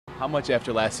How much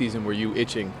after last season were you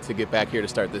itching to get back here to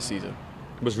start this season?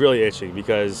 It was really itching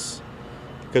because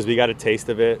we got a taste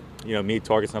of it. You know, me,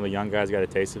 Torg, some of the young guys got a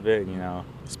taste of it. And, you know,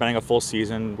 spending a full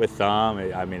season with them,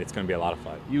 I mean, it's going to be a lot of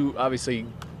fun. You obviously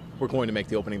were going to make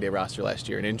the opening day roster last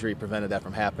year. An injury prevented that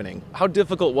from happening. How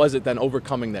difficult was it then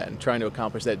overcoming that and trying to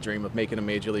accomplish that dream of making a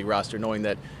major league roster, knowing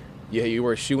that you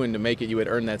were a shoo-in to make it, you had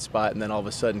earned that spot, and then all of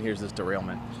a sudden here's this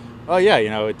derailment? Oh yeah, you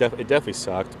know, it definitely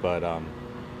sucked, but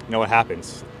you know what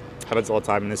happens. It happens all the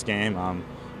time in this game.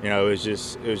 You know, it was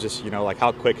just you know, like,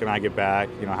 how quick can I get back?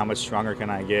 You know, how much stronger can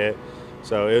I get?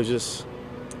 So it was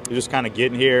just kind of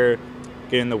getting here,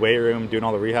 getting in the weight room, doing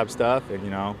all the rehab stuff, and you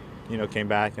know, came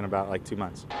back in about like 2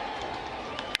 months.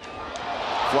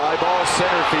 Fly ball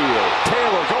center field.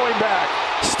 Taylor going back,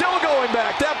 still going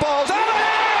back. That ball's out of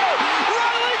here.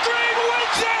 Riley Greene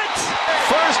wins it.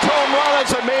 First home run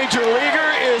as a major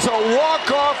leaguer is a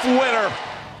walk-off winner.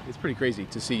 It's pretty crazy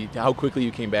to see how quickly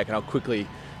you came back and how quickly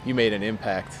you made an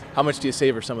impact. How much do you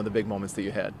savor some of the big moments that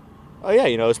you had? Oh yeah,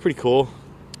 you know, it's pretty cool.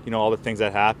 You know, all the things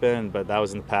that happened, but that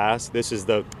was in the past. This is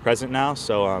the present now,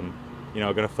 so you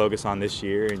know, going to focus on this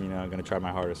year, and you know, going to try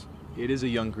my hardest. It is a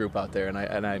young group out there,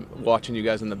 and I'm watching you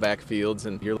guys in the backfields,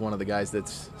 and you're one of the guys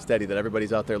that's steady, that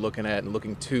everybody's out there looking at and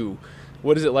looking to.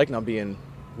 What is it like now being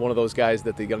one of those guys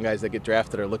that the young guys that get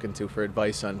drafted are looking to for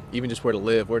advice on even just where to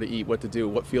live, where to eat, what to do,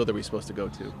 what field are we supposed to go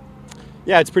to?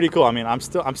 Yeah, it's pretty cool. I mean, I'm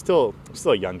still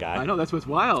a young guy. I know, that's what's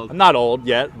wild. I'm not old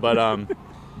yet, but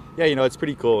yeah, you know, it's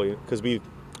pretty cool because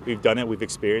we've done it, we've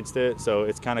experienced it, so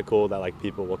it's kind of cool that like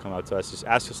people will come up to us, just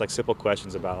ask us like simple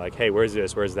questions about like, hey, where's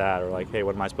this, where's that, or like, hey,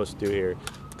 what am I supposed to do here?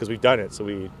 Because we've done it, so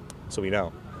we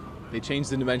know. They changed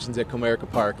the dimensions at Comerica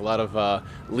Park. A lot of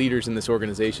leaders in this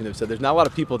organization have said there's not a lot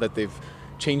of people that they've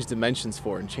changed dimensions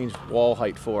for and changed wall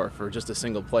height for just a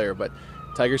single player, but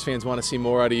Tigers fans want to see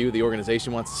more out of you. The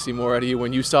organization wants to see more out of you.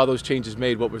 When you saw those changes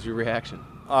made, what was your reaction?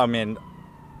 I mean,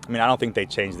 I don't think they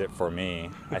changed it for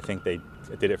me. I think they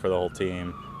did it for the whole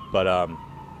team. But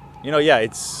you know, yeah,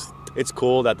 it's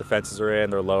cool that the fences are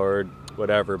in, they're lowered,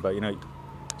 whatever. But you know, you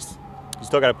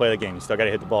still got to play the game. You still got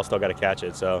to hit the ball. Still got to catch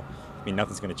it. So I mean,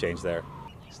 nothing's going to change there.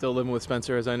 Still living with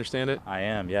Spencer, as I understand it. I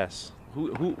am, yes.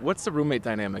 What's the roommate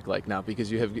dynamic like now? Because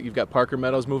you've got Parker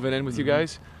Meadows moving in with you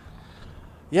guys.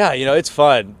 Yeah, you know, it's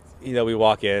fun. You know, we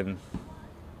walk in.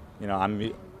 You know, I'm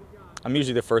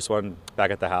usually the first one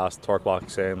back at the house. Tork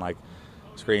walks in, like,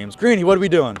 screams, "Greenie, what are we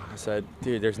doing?" I said,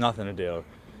 "Dude, there's nothing to do."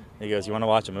 He goes, "You want to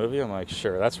watch a movie?" I'm like,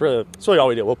 "Sure." That's really all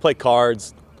we do. We'll play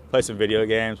cards, play some video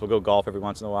games. We'll go golf every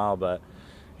once in a while, but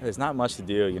there's not much to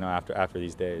do, you know, after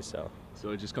these days. So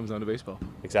it just comes down to baseball.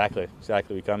 Exactly.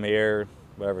 We come here,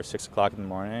 whatever, 6 o'clock in the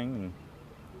morning, and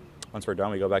once we're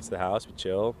done, we go back to the house. We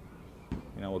chill.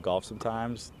 You know, we'll golf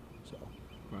sometimes. So.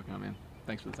 Rock on, man.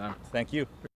 Thanks for the time. Thank you.